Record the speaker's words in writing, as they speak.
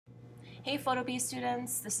Hey PhotoBee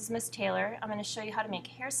students, this is Miss Taylor. I'm going to show you how to make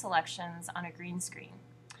hair selections on a green screen.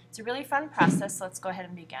 It's a really fun process, so let's go ahead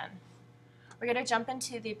and begin. We're going to jump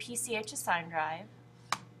into the PCH Assign drive,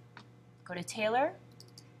 go to Taylor,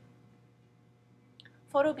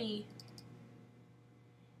 PhotoBee,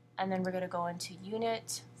 and then we're going to go into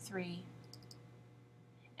Unit 3,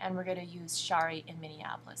 and we're going to use Shari in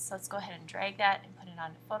Minneapolis. So let's go ahead and drag that and put it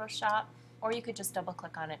onto Photoshop, or you could just double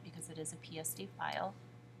click on it because it is a PSD file.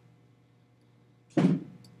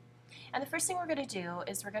 And the first thing we're going to do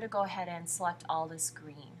is we're going to go ahead and select all this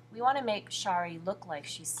green. We want to make Shari look like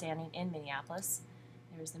she's standing in Minneapolis.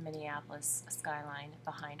 There's the Minneapolis skyline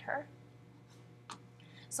behind her.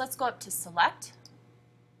 So let's go up to Select,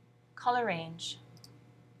 Color Range,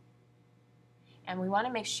 and we want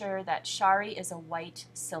to make sure that Shari is a white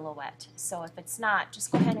silhouette. So if it's not,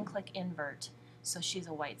 just go ahead and click Invert so she's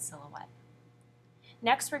a white silhouette.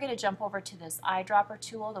 Next, we're going to jump over to this eyedropper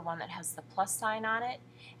tool, the one that has the plus sign on it,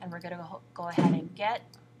 and we're going to go ahead and get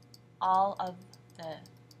all of the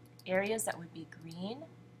areas that would be green.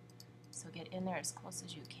 So get in there as close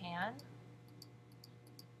as you can.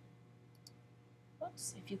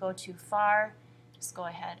 Oops, if you go too far, just go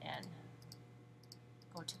ahead and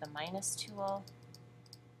go to the minus tool,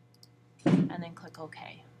 and then click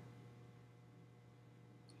OK.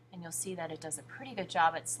 And you'll see that it does a pretty good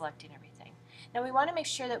job at selecting everything. Now we want to make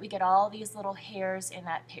sure that we get all these little hairs in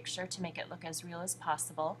that picture to make it look as real as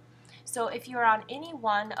possible. So if you're on any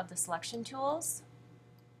one of the selection tools,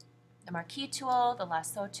 the marquee tool, the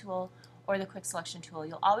lasso tool, or the quick selection tool,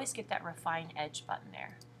 you'll always get that refine edge button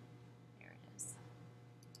there. There it is.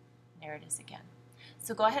 There it is again.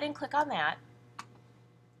 So go ahead and click on that.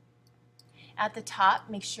 At the top,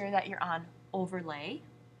 make sure that you're on overlay.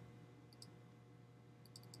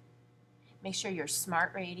 Make sure your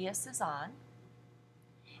smart radius is on,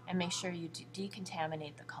 and make sure you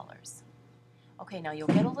decontaminate the colors. Okay, now you'll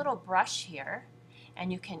get a little brush here,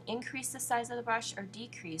 and you can increase the size of the brush or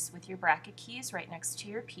decrease with your bracket keys right next to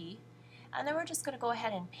your P, and then we're just going to go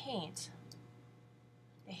ahead and paint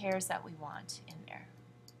the hairs that we want in there.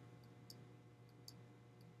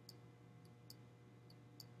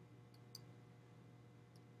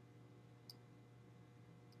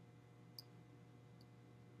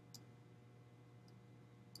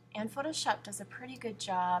 And Photoshop does a pretty good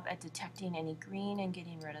job at detecting any green and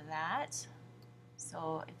getting rid of that.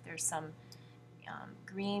 So if there's some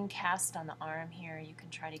green cast on the arm here, you can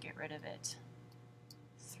try to get rid of it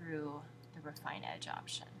through the Refine Edge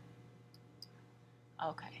option.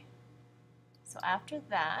 Okay, so after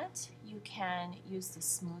that, you can use the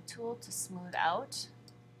Smooth tool to smooth out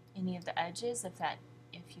any of the edges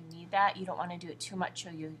if you need that. You don't want to do it too much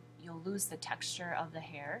or you'll lose the texture of the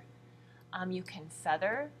hair. You can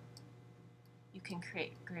feather. You can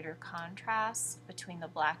create greater contrast between the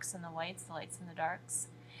blacks and the whites, the lights and the darks.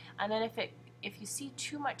 And then if you see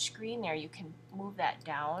too much green there, you can move that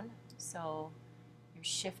down. So you're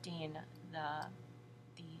shifting the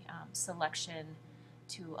selection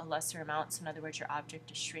to a lesser amount. So in other words, your object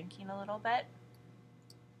is shrinking a little bit.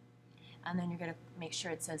 And then you're going to make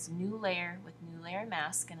sure it says New Layer with New Layer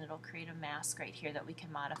Mask, and it'll create a mask right here that we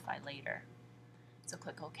can modify later. So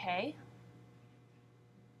click OK.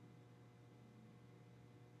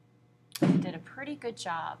 Did a pretty good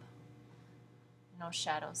job. No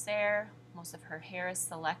shadows there. Most of her hair is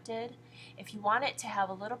selected. If you want it to have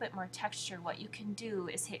a little bit more texture, what you can do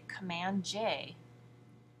is hit Command J,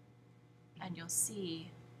 and you'll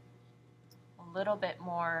see a little bit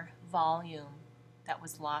more volume that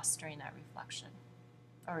was lost during that reflection,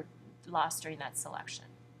 or lost during that selection.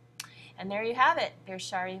 And there you have it. There's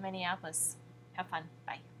Shari, Minneapolis. Have fun.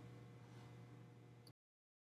 Bye.